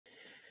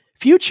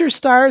Future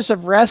stars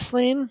of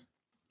wrestling,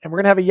 and we're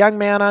going to have a young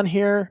man on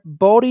here,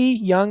 Bodhi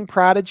Young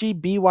Prodigy,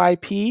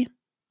 BYP.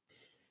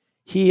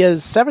 He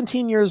is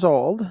 17 years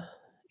old,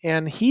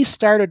 and he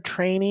started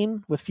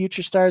training with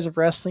Future Stars of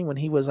Wrestling when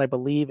he was, I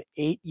believe,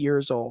 8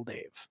 years old,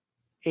 Dave.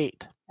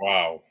 8.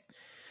 Wow.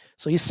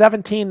 So he's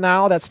 17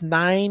 now. That's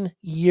 9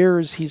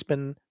 years he's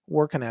been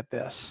working at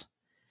this.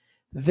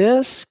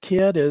 This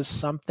kid is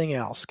something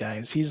else,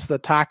 guys. He's the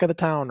talk of the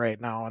town right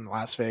now in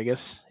Las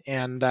Vegas.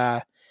 And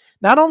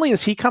not only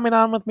is he coming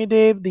on with me,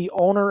 Dave, the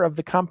owner of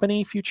the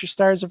company, Future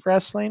Stars of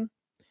Wrestling,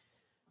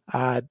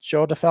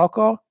 Joe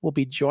DeFalco, will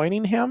be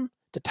joining him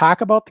to talk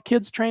about the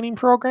kids training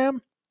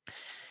program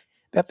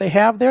that they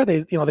have there.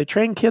 They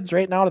train kids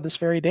right now to this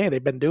very day.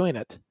 They've been doing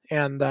it.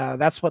 And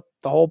that's what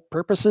the whole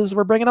purpose is.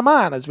 We're bringing them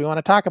on, is we want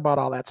to talk about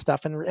all that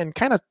stuff and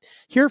kind of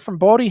hear from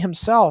Bodhi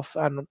himself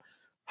on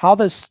how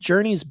this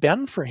journey's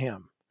been for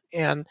him.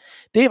 And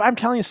Dave, I'm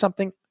telling you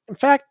something. In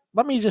fact,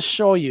 let me just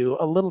show you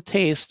a little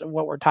taste of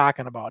what we're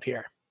talking about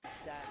here.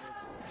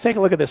 Let's take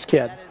a look at this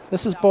kid.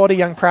 This is Bodhi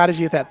Young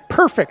Prodigy with that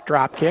perfect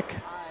drop kick.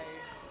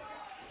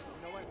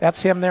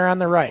 That's him there on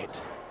the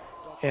right.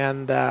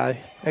 And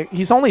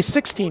he's only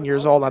 16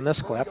 years old on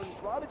this clip.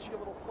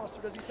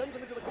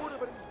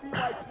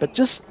 But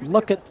just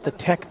look at the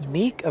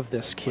technique of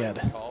this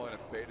kid.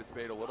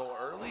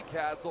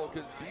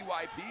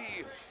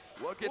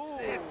 Look at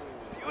this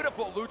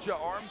beautiful lucha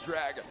arm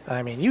drag.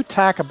 I mean, you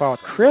talk about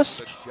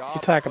crisp, you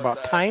talk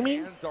about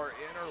timing.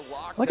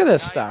 Look at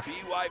this stuff.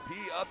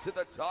 BYP up to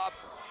the top.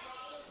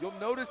 You'll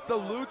notice the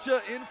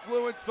lucha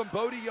influence from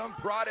Bodhi Young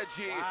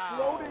Prodigy.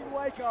 Floating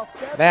like a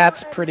feather.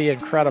 That's pretty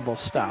incredible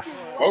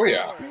stuff. Oh,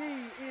 yeah.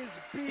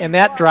 And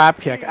that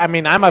drop kick, I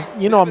mean,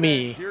 you know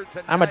me,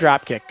 I'm a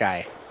drop kick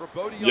guy.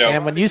 Yep.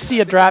 And when you see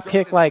a drop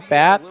kick like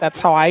that,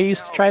 that's how I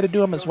used to try to do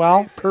them as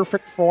well.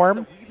 Perfect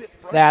form.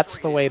 That's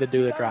the way to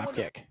do the drop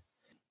kick.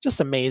 Just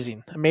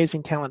amazing,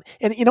 amazing talent.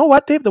 And you know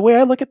what, Dave? The way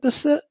I look at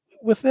this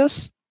with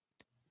this,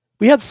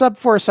 we had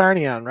Subforce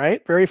Arnie on,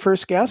 right? Very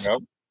first guest. Yep.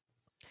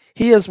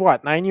 He is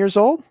what, 9 years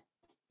old?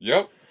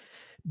 Yep.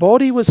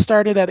 Bodhi was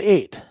started at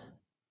 8.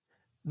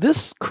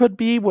 This could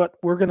be what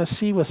we're going to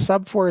see with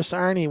Subforce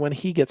Arnie when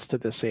he gets to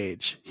this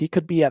age. He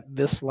could be at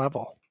this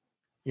level.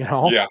 You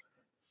know? Yeah.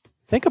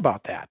 Think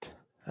about that.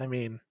 I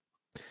mean,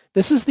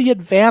 this is the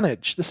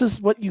advantage. This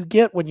is what you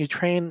get when you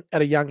train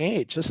at a young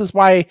age. This is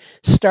why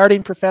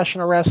starting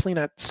professional wrestling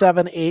at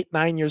 7, 8,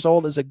 9 years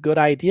old is a good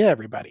idea,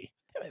 everybody.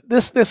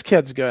 This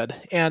kid's good.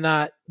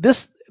 And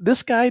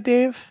this guy,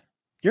 Dave,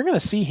 you're going to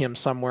see him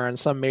somewhere on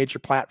some major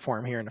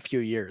platform here in a few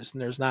years,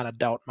 and there's not a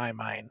doubt in my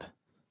mind.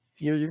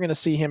 You're going to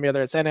see him,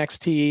 whether it's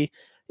NXT,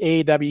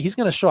 AEW. He's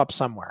going to show up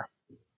somewhere.